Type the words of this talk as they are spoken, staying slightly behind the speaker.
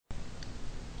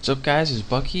What's up guys, it's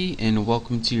Bucky and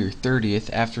welcome to your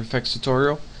 30th After Effects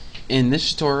tutorial. In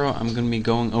this tutorial I'm going to be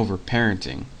going over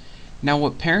parenting. Now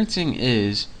what parenting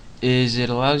is it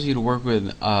allows you to work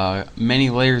with many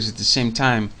layers at the same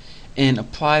time and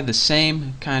apply the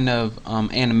same kind of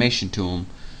animation to them.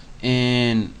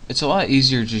 And it's a lot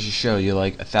easier just to show you,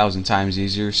 like 1,000 times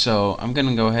easier, so I'm going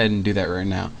to go ahead and do that right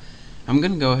now. I'm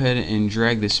going to go ahead and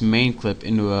drag this main clip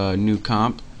into a new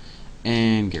comp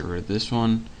and get rid of this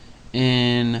one.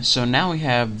 And so now we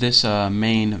have this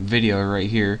main video right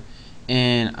here,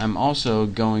 and I'm also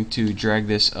going to drag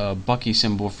this Bucky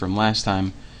symbol from last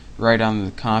time right on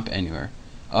the comp anywhere.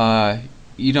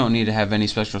 You don't need to have any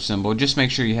special symbol, just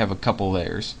make sure you have a couple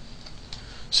layers.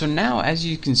 So now, as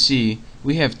you can see,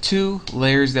 we have two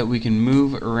layers that we can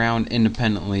move around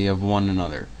independently of one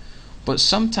another. But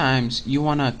sometimes you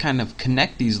want to kind of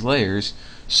connect these layers,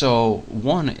 so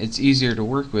one, it's easier to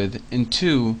work with, and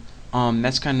two,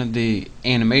 that's kind of the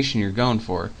animation you're going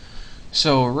for.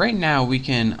 So right now we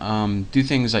can do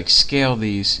things like scale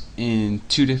these in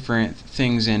two different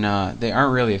things, and they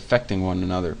aren't really affecting one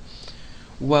another.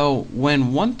 Well,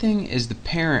 when one thing is the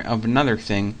parent of another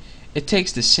thing, it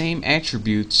takes the same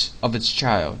attributes of its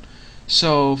child.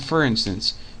 So for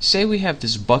instance, say we have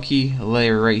this Bucky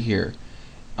layer right here.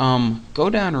 Go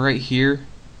down right here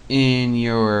in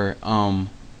your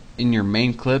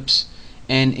main clips,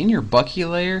 and in your Bucky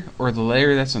layer, or the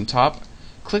layer that's on top,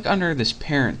 click under this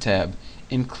parent tab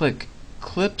and click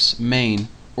clips main,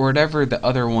 or whatever the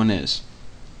other one is.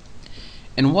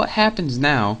 And what happens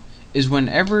now is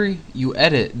whenever you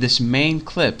edit this main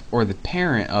clip, or the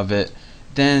parent of it,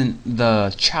 then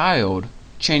the child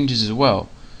changes as well.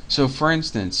 So for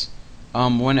instance,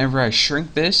 whenever I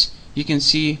shrink this, you can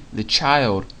see the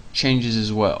child changes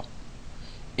as well.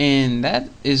 And that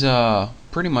is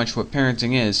pretty much what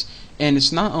parenting is. And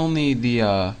it's not only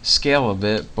the scale of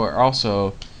it, but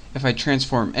also if I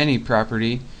transform any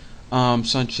property,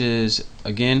 such as,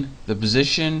 again, the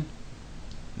position,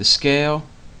 the scale,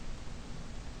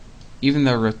 even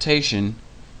the rotation,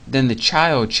 then the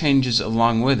child changes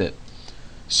along with it.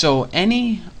 So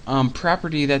any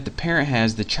property that the parent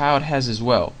has, the child has as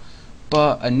well.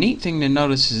 But a neat thing to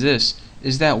notice is this,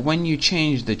 is that when you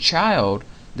change the child,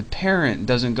 the parent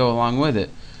doesn't go along with it.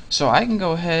 So I can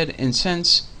go ahead, and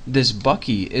since this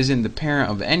Bucky isn't the parent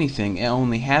of anything, it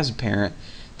only has a parent,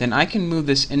 then I can move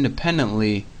this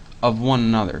independently of one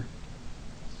another.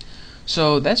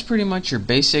 So that's pretty much your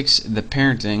basics. The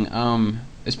parenting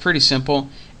is pretty simple.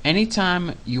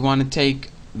 Anytime you want to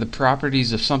take the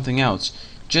properties of something else,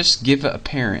 just give it a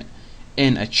parent.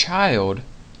 And a child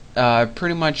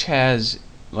pretty much has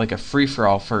like a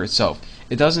free-for-all for itself.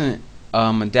 It doesn't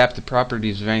adapt the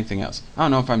properties of anything else. I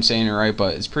don't know if I'm saying it right,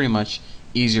 but it's pretty much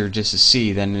easier just to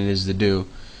see than it is to do.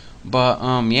 But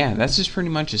yeah, that's just pretty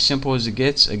much as simple as it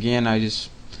gets. Again, I just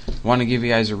want to give you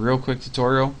guys a real quick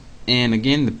tutorial. And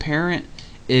again, the parent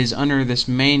is under this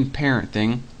main parent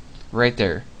thing right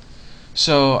there.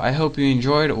 So I hope you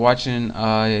enjoyed watching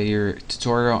your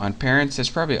tutorial on parents. That's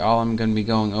probably all I'm going to be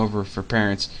going over for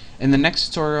parents. In the next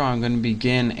tutorial, I'm going to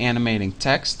begin animating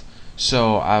text.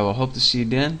 So I will hope to see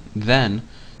you then.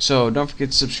 So don't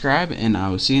forget to subscribe, and I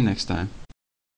will see you next time.